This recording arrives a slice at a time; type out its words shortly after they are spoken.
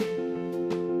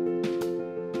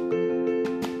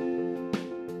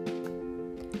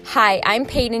Hi, I'm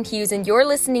Peyton Hughes, and you're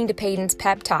listening to Peyton's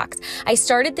Pep Talks. I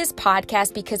started this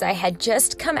podcast because I had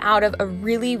just come out of a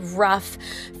really rough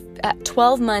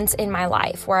 12 months in my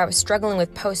life where I was struggling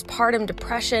with postpartum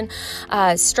depression,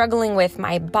 struggling with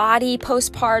my body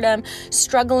postpartum,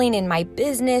 struggling in my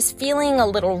business, feeling a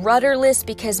little rudderless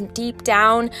because deep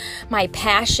down my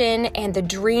passion and the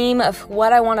dream of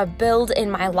what I want to build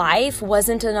in my life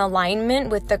wasn't in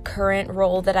alignment with the current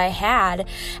role that I had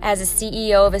as a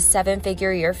CEO of a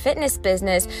 7-figure-year fitness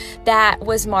business that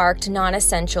was marked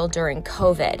non-essential during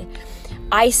COVID.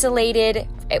 Isolated,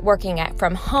 working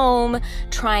from home,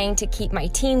 trying to keep my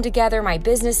team together, my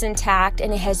business intact,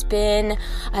 and it has been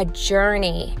a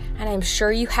journey. And I'm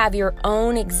sure you have your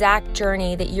own exact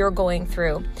journey that you're going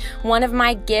through. One of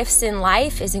my gifts in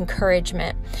life is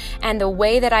encouragement. And the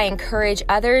way that I encourage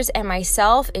others and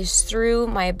myself is through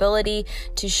my ability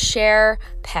to share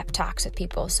pep talks with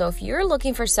people. So if you're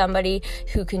looking for somebody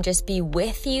who can just be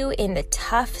with you in the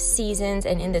tough seasons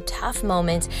and in the tough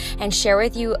moments and share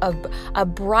with you a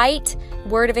bright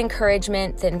word of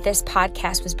encouragement, then this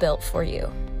podcast was built for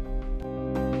you.